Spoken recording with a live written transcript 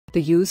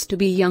The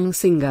used-to-be young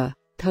singer,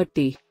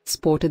 30,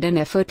 sported an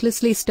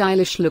effortlessly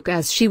stylish look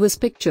as she was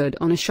pictured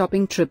on a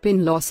shopping trip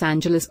in Los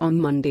Angeles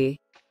on Monday.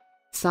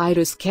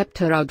 Cyrus kept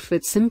her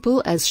outfit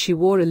simple as she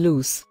wore a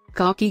loose,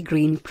 khaki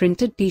green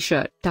printed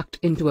t-shirt tucked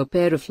into a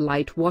pair of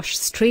light-wash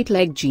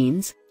straight-leg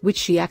jeans, which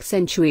she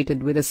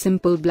accentuated with a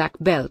simple black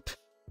belt.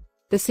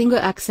 The singer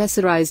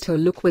accessorized her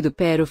look with a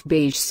pair of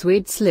beige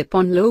suede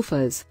slip-on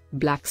loafers,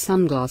 black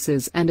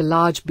sunglasses and a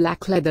large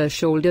black leather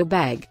shoulder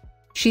bag.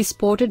 She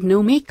sported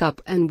no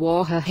makeup and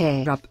wore her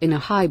hair up in a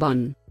high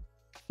bun.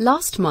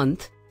 Last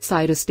month,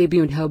 Cyrus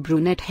debuted her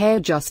brunette hair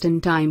just in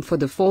time for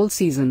the fall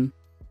season.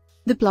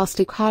 The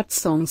Plastic Heart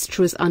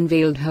songstress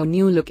unveiled her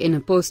new look in a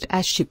post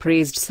as she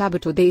praised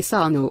Sabato De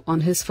Sarno on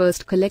his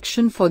first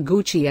collection for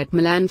Gucci at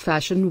Milan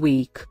Fashion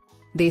Week.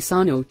 De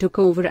Sarno took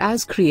over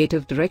as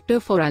creative director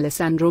for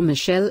Alessandro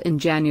Michele in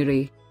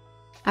January.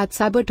 At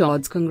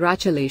Sabato's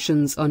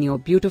 "Congratulations on your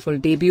beautiful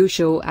debut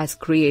show as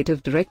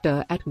creative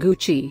director at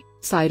Gucci,"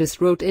 Cyrus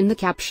wrote in the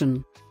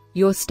caption.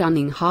 "Your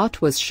stunning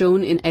heart was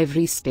shown in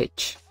every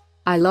stitch.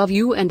 I love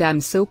you and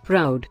I'm so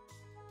proud."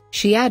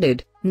 She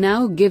added,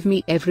 "Now give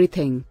me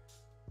everything."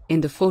 In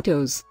the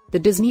photos, the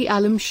Disney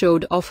alum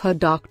showed off her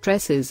dark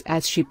tresses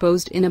as she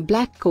posed in a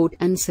black coat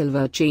and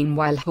silver chain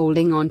while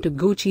holding on to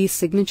Gucci's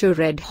signature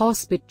red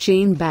horsebit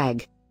chain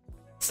bag.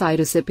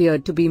 Cyrus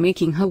appeared to be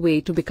making her way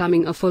to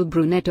becoming a full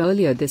brunette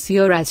earlier this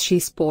year as she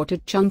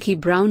sported chunky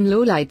brown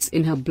lowlights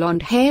in her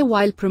blonde hair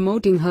while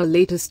promoting her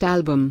latest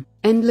album,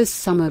 Endless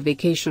Summer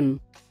Vacation.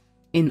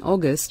 In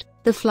August,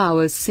 the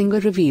Flowers singer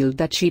revealed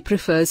that she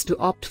prefers to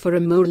opt for a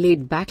more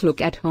laid-back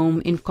look at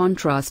home in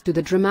contrast to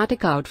the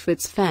dramatic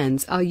outfits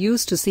fans are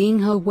used to seeing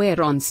her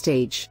wear on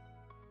stage.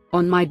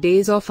 "On my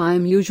days off I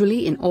am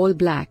usually in all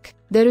black.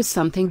 There is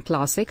something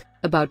classic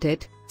about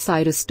it,"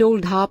 Cyrus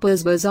told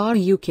Harper's Bazaar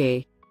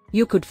UK.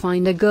 "You could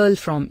find a girl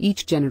from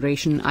each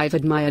generation I've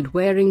admired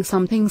wearing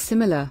something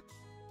similar."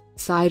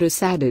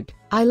 Cyrus added,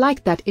 "I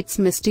like that it's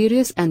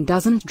mysterious and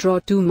doesn't draw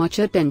too much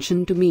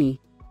attention to me.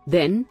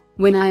 Then,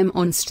 when I am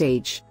on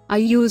stage, I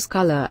use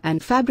color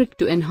and fabric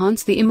to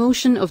enhance the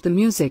emotion of the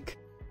music."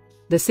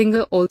 The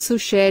singer also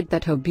shared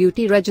that her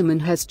beauty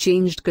regimen has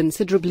changed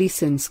considerably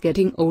since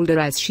getting older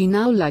as she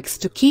now likes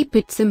to keep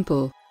it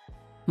simple.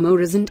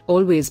 "More isn't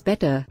always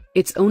better,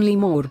 it's only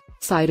more,"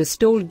 Cyrus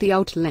told the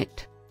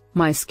outlet.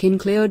 "My skin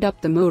cleared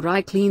up the more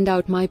I cleaned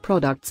out my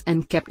products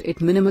and kept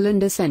it minimal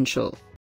and essential."